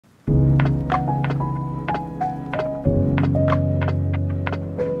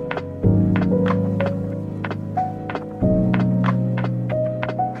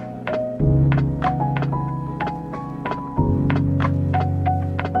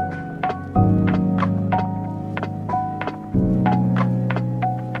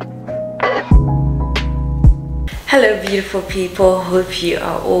Hello beautiful people, hope you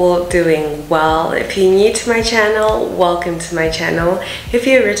are all doing well. If you're new to my channel, welcome to my channel. If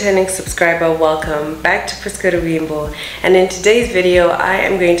you're a returning subscriber, welcome back to priscapfupajena. And in today's video I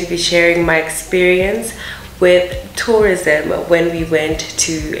am going to be sharing my experience with tourism when we went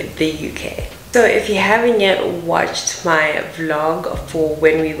to the UK. So if you haven't yet watched my vlog for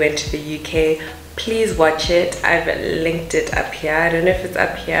when we went to the UK, please watch it. I've linked it up here. I don't know if it's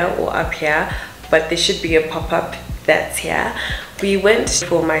up here or up here, but there should be a pop-up that's here. We went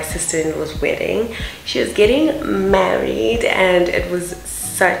for my sister-in-law's wedding. She was getting married and it was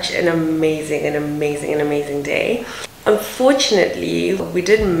such an amazing day. Unfortunately, we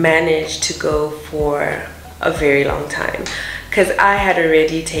didn't manage to go for a very long time because I had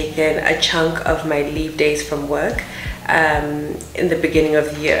already taken a chunk of my leave days from work in the beginning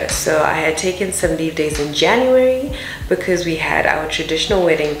of the year. So I had taken some leave days in January because we had our traditional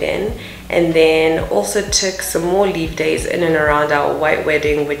wedding then, and then also took some more leave days in and around our white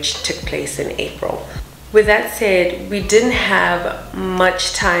wedding, which took place in April. With that said, we didn't have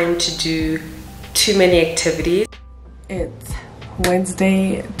much time to do too many activities. It's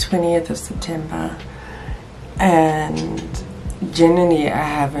Wednesday 20th of September and genuinely I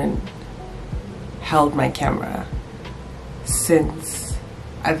haven't held my camera since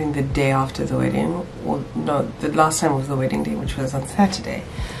I think the day after the wedding, or no, the last time was the wedding day, which was on Saturday.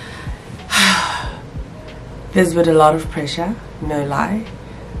 There's been a lot of pressure, no lie,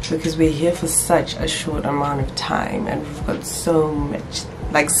 because we're here for such a short amount of time and we've got so much,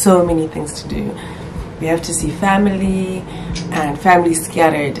 like so many things to do. We have to see family and family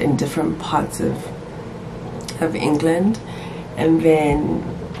scattered in different parts of England, and then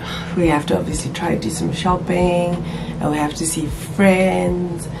we have to obviously try to do some shopping and we have to see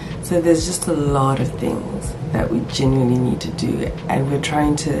friends. So there's just a lot of things that we genuinely need to do, and we're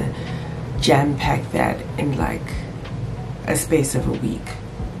trying to jam-pack that in like a space of a week,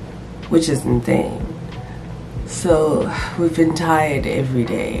 which is insane. So we've been tired every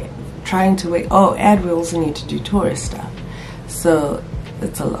day trying to wait. Oh, and we also need to do tourist stuff, so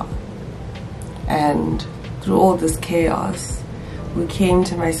it's a lot. And through all this chaos, we came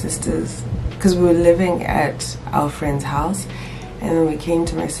to my sister's, because we were living at our friend's house, and then we came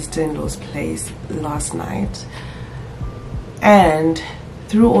to my sister-in-law's place last night, and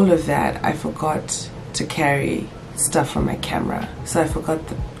through all of that I forgot to carry stuff for my camera. So I forgot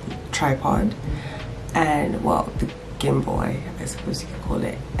the tripod and, well, the gimbal, I suppose you could call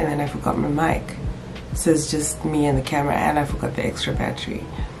it, and then I forgot my mic. So it's just me and the camera, and I forgot the extra battery.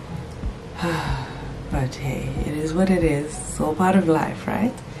 But hey, it is what it is. It's all part of life,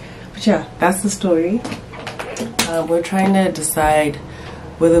 right? But yeah, that's the story. We're trying to decide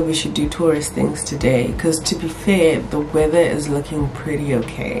whether we should do tourist things today, because to be fair, the weather is looking pretty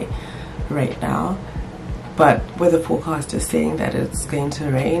okay right now, but weather forecast is saying that it's going to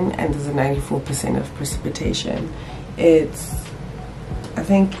rain and there's a 94% of precipitation. It's, I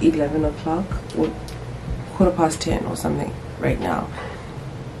think, 11 o'clock or 10:15 or something right now.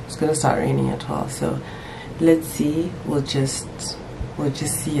 It's gonna start raining at 12, so let's see. We'll just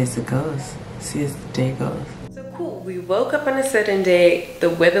see as it goes, see as the day goes. So cool, we woke up on a certain day, the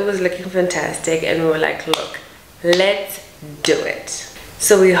weather was looking fantastic, and we were like, look, let's do it.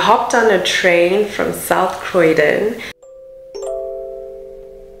 So we hopped on a train from South Croydon.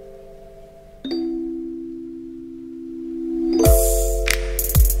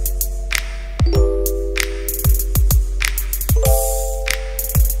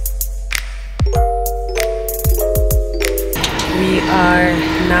 We are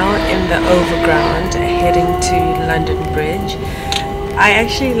now in the overground heading to London Bridge. I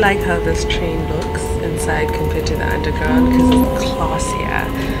actually like how this train looks inside compared to the underground because it's classier,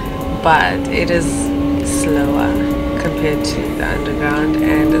 but it is slower compared to the underground,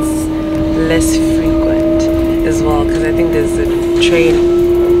 and it's less frequent as well, because I think there's a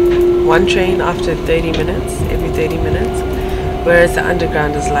train, one train after 30 minutes, every 30 minutes, whereas the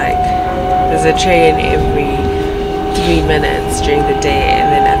underground is like there's a train every 3 minutes during the day, and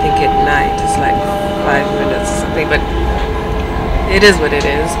then I think at night it's like 5 minutes or something, but it is what it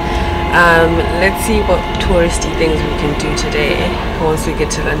is. Let's see what touristy things we can do today once we get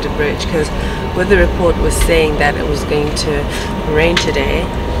to London Bridge, because what the report was saying that it was going to rain today.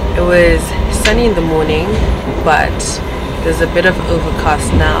 It was sunny in the morning, but there's a bit of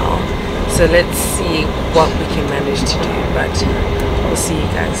overcast now, so let's see what we can manage to do, but we'll see you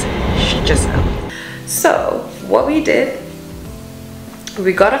guys just now. So what we did,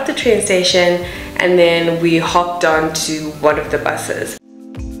 we got off the train station and then we hopped on to one of the buses.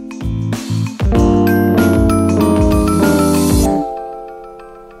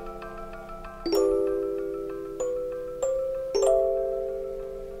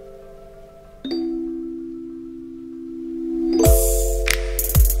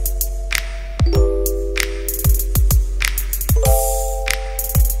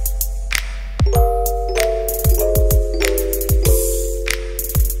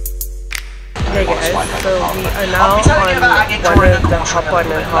 are now on one of the hop-on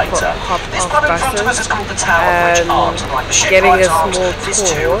and hop-off buses and getting a small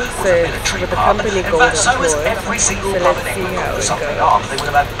tour. So it's with the company Golden Tours. So let's see how it goes. It's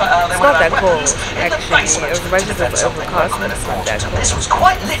not that cold actually. As much as it's overcast, it's not that cold. This was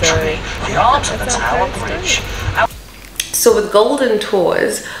quite literally the art of the Tower Bridge. So with Golden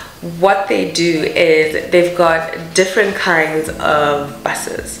Tours, what they do is they've got different kinds of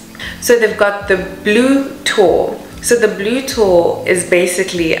buses. So they've got the Blue Tour. So the Blue Tour is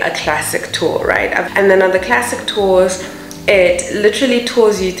basically a classic tour, right? And then on the classic tours, it literally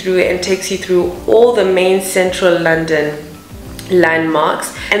tours you through and takes you through all the main central London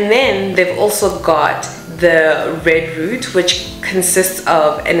landmarks. And then they've also got the Red Route, which consists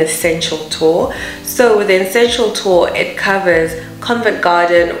of an essential tour. So with the essential tour, it covers Covent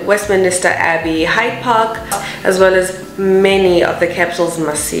Garden, Westminster Abbey, Hyde Park, as well as many of the capital's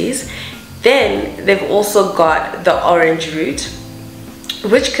must-sees. Then they've also got the Orange Route,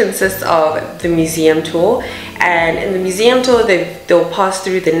 which consists of the museum tour. And in the museum tour, they'll pass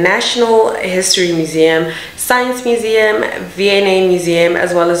through the National History Museum, Science Museum, V&A Museum,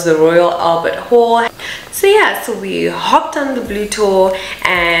 as well as the Royal Albert Hall. So yeah, so we hopped on the Blue Tour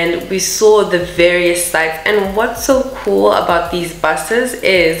and we saw the various sites. And what's so cool about these buses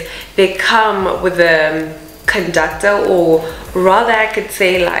is they come with a conductor, or rather I could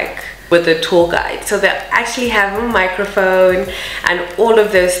say like with a tour guide. So they actually have a microphone and all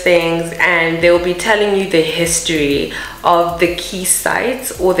of those things, and they'll be telling you the history of the key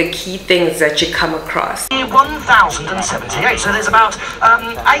sites or the key things that you come across. 1078, so there's about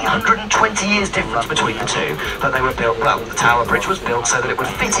 820 years difference between the two, but they were built, well, the Tower Bridge was built so that it would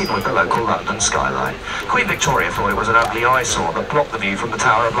fit in with the local London skyline. Queen Victoria thought it was an ugly eyesore that blocked the view from the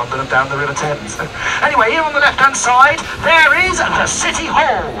Tower of London and down the River Thames. Anyway, here on the left-hand side, there is the City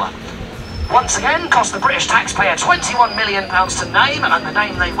Hall. Once again, cost the British taxpayer £21 million to name, and the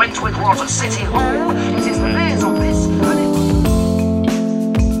name they went with was City Hall. It is the layers of this.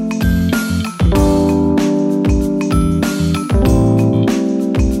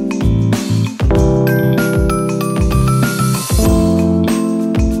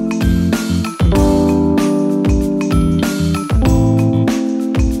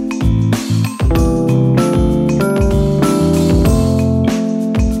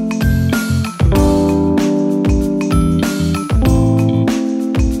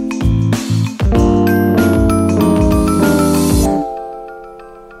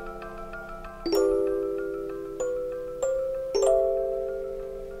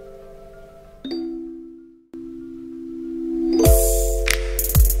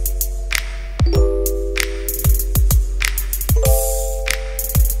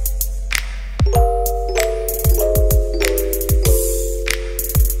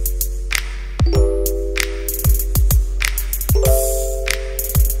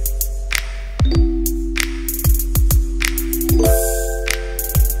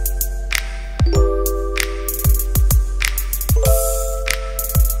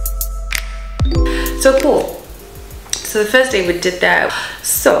 So cool. So the first day we did that.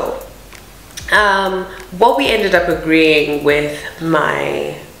 So what we ended up agreeing with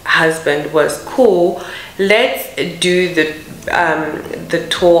my husband was, cool, let's do the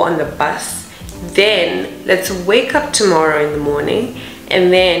tour on the bus, then let's wake up tomorrow in the morning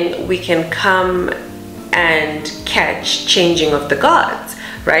and then we can come and catch changing of the guards,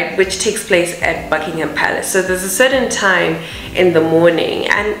 right, which takes place at Buckingham Palace. So there's a certain time in the morning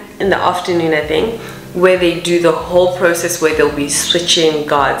and in the afternoon, I think, where they do the whole process where they'll be switching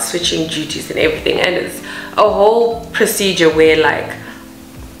guards, switching duties and everything, and it's a whole procedure where like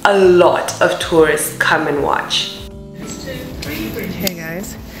a lot of tourists come and watch. Hey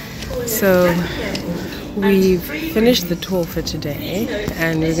guys, so we've finished the tour for today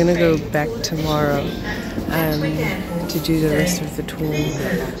and we're gonna go back tomorrow to do the rest of the tour.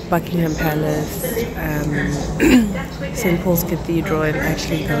 Buckingham Palace, St. Paul's Cathedral, and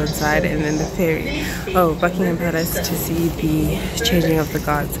actually go inside, and then the ferry. Oh, Buckingham Palace to see the changing of the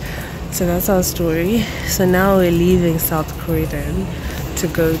guards. So that's our story. So now we're leaving South Croydon to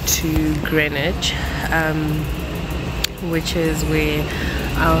go to Greenwich, which is where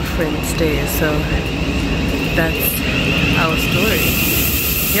our friend stays. So that's our story.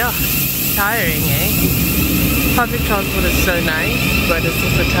 Yeah, tiring, eh? Public transport is so nice, but it's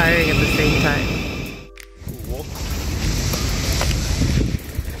also tiring at the same time.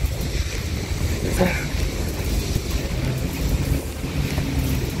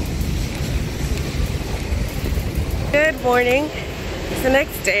 Good morning. It's the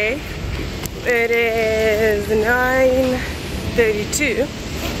next day. It is 9:32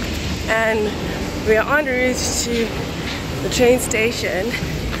 and We are en route to the train station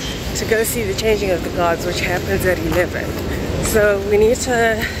to go see the changing of the guards, which happens at 11. So we need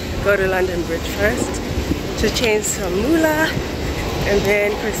to go to London Bridge first to change some moolah and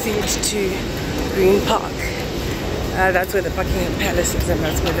then proceed to Green Park. That's where the Buckingham Palace is, and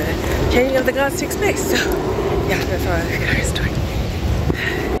that's where the changing of the guards takes place. So yeah, that's our current story.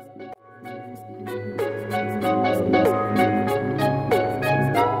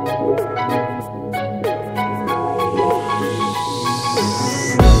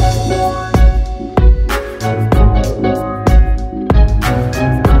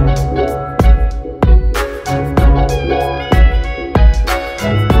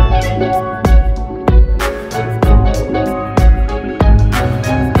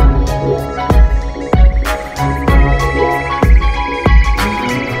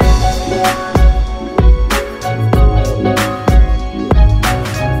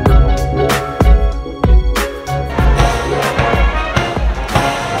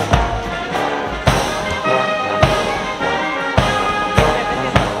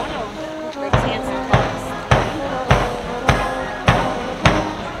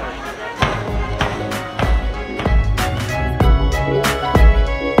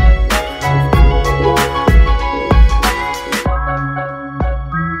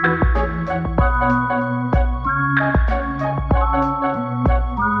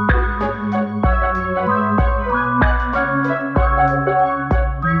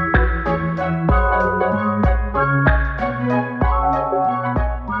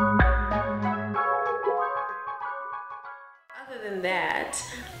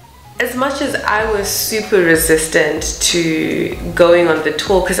 As much as I was super resistant to going on the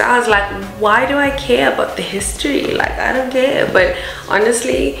tour, because I was like, why do I care about the history? Like, I don't care. But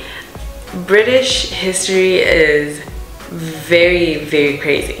honestly, British history is very, very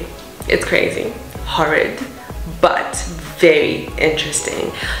crazy. It's crazy, horrid, but very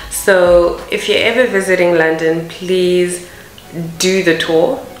interesting. So if you're ever visiting London, please do the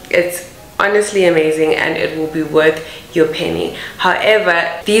tour. It's honestly amazing and it will be worth your penny.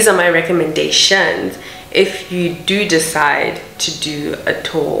 However, these are my recommendations if you do decide to do a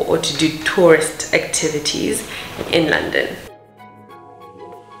tour or to do tourist activities in London.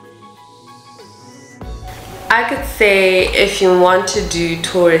 I could say if you want to do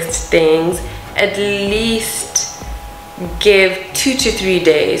tourist things, at least give 2 to 3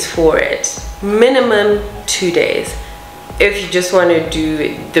 days for it. Minimum 2 days. If you just want to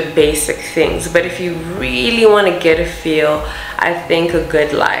do the basic things. But if you really want to get a feel, I think a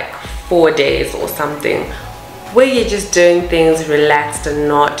good like 4 days or something where you're just doing things relaxed and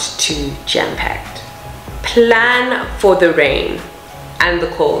not too jam-packed. Plan for the rain and the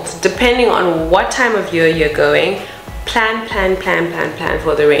cold. Depending on what time of year you're going, plan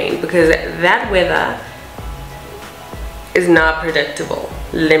for the rain, because that weather is not predictable.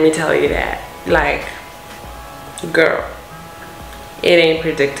 Let me tell you that. Like, girl, it ain't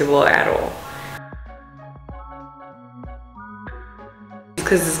predictable at all.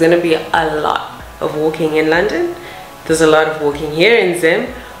 Because there's gonna be a lot of walking in London. There's a lot of walking here in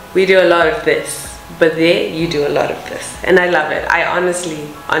Zim. We do a lot of this, but there you do a lot of this. And I love it. I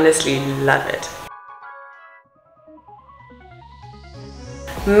honestly love it.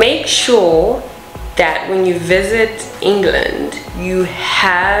 Make sure that when you visit England, you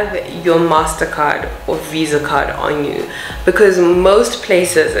have your MasterCard or Visa card on you, because most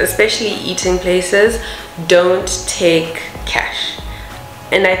places, especially eating places, don't take cash.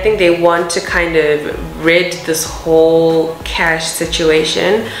 And I think they want to kind of rid this whole cash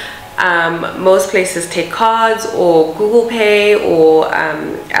situation. Most places take cards or Google Pay or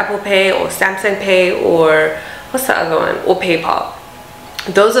Apple Pay or Samsung Pay or what's the other one? Or PayPal.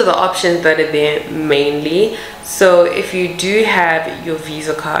 Those are the options that are there mainly. So if you do have your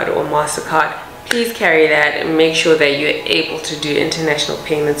Visa card or MasterCard, please carry that and make sure that you're able to do international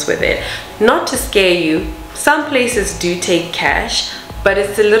payments with it. Not to scare you, some places do take cash, but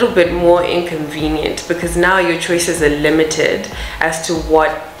it's a little bit more inconvenient because now your choices are limited as to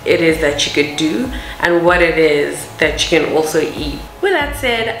what it is that you could do and what it is that you can also eat. With that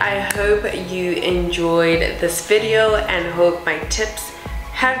said, I hope you enjoyed this video and hope my tips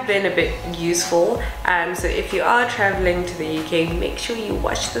have been a bit useful. So if you are traveling to the UK, make sure you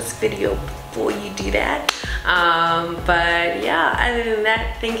watch this video before you do that. But yeah, other than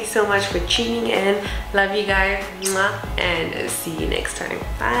that, thank you so much for tuning in. Love you guys, and see you next time.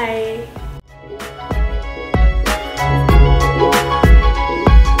 Bye.